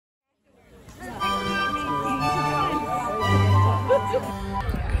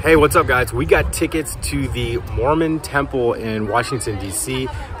Hey, what's up guys? We got tickets to the Mormon temple in Washington, D.C.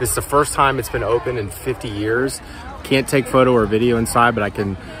 This is the first time it's been open in 50 years. Can't take photo or video inside, but I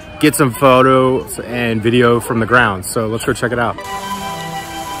can get some photos and video from the ground. So let's go check it out.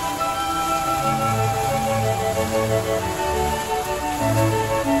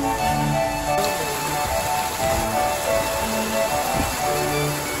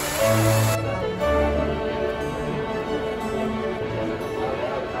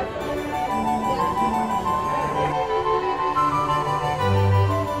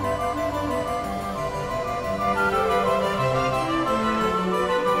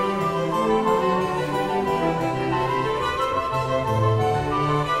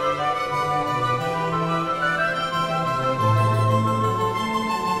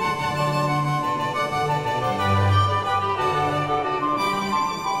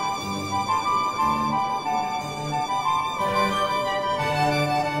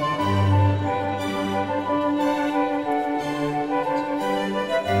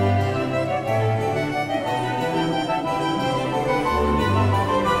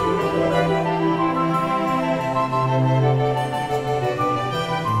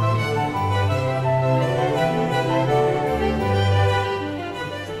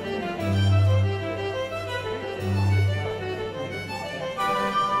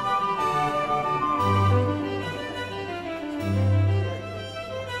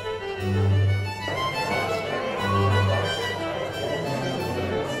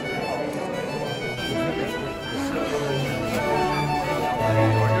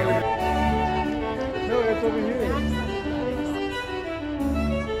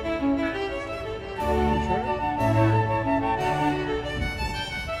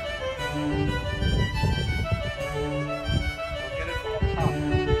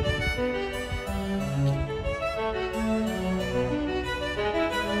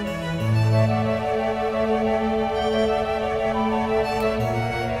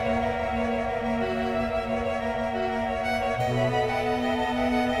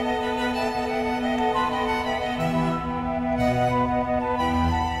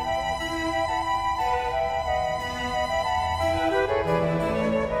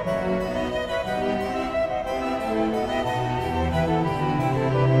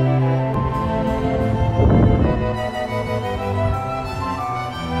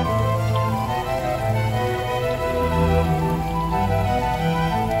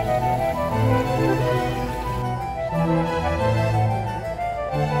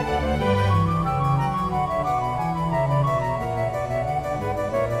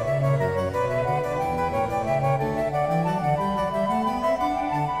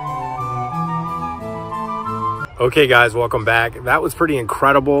 Okay guys, welcome back. That was pretty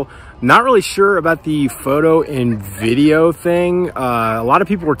incredible. Not really sure about the photo and video thing. A lot of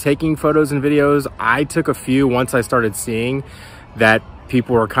people were taking photos and videos. I took a few once I started seeing that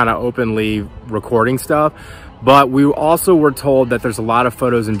people were kind of openly recording stuff. But we also were told that there's a lot of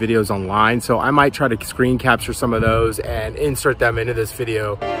photos and videos online. So I might try to screen capture some of those and insert them into this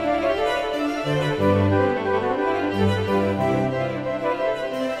video.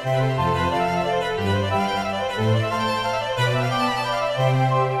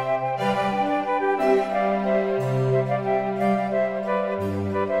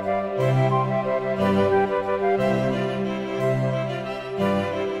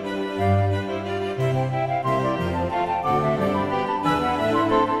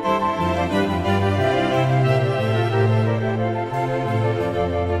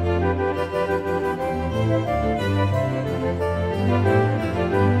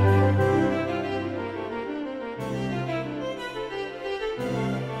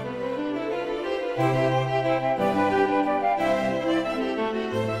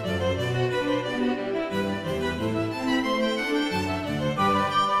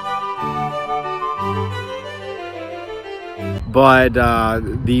 But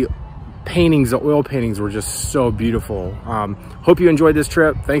the paintings, the oil paintings were just so beautiful. Hope you enjoyed this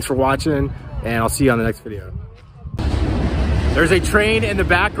trip. Thanks for watching, and I'll see you on the next video. There's a train in the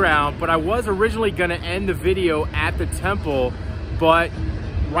background, but I was originally gonna end the video at the temple, but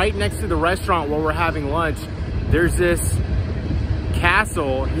right next to the restaurant where we're having lunch, there's this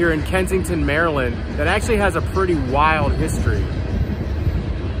castle here in Kensington, Maryland that actually has a pretty wild history.